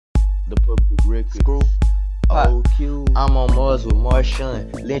the public record. Screw. OQ. I'm on Mars with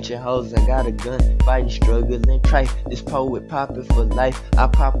Marshawn, lynching hoes, I got a gun, fighting, struggling, trife, this poet poppin' for life, I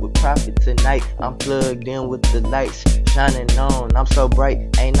pop with profit tonight, I'm plugged in with the lights, shining on, I'm so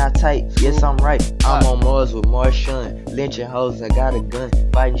bright, ain't I tight, yes I'm right, I'm on Mars with Marshawn, lynching hoes, I got a gun,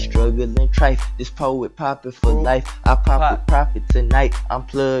 fighting, struggling, trife, this poet poppin' for life, I pop with profit tonight, I'm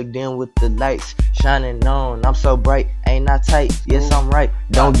plugged in with the lights, shining on, I'm so bright, ain't I tight, yes I'm right,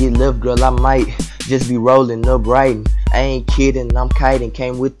 don't get left girl, I might just be rolling up writing. I ain't kidding, I'm kiting.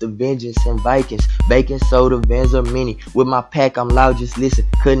 Came with the vengeance and Vikings. Baking soda, Vans or Mini. With my pack, I'm loud, just listen.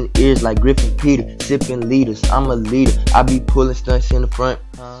 Cutting ears like Griffin Peter. Sipping leaders, I'm a leader. I be pulling stunts in the front.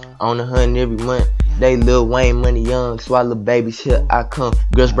 On the hunt every month. They Lil Wayne, money young. Swallow babies, here I come.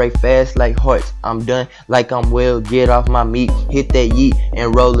 Girls break fast like hearts. I'm done like I'm well. Get off my meat. Hit that yeet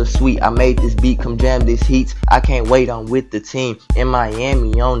and roll a sweet. I made this beat, come jam this heats. I can't wait, I'm with the team. In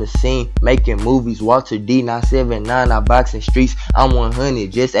Miami on the scene. Making movies, Walter D. 979, I boxing streets. I'm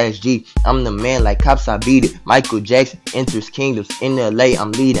 100, just ask G. I'm the man like cops, I beat it. Michael Jackson enters kingdoms. In LA,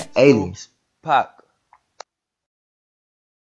 I'm leading aliens. Pac.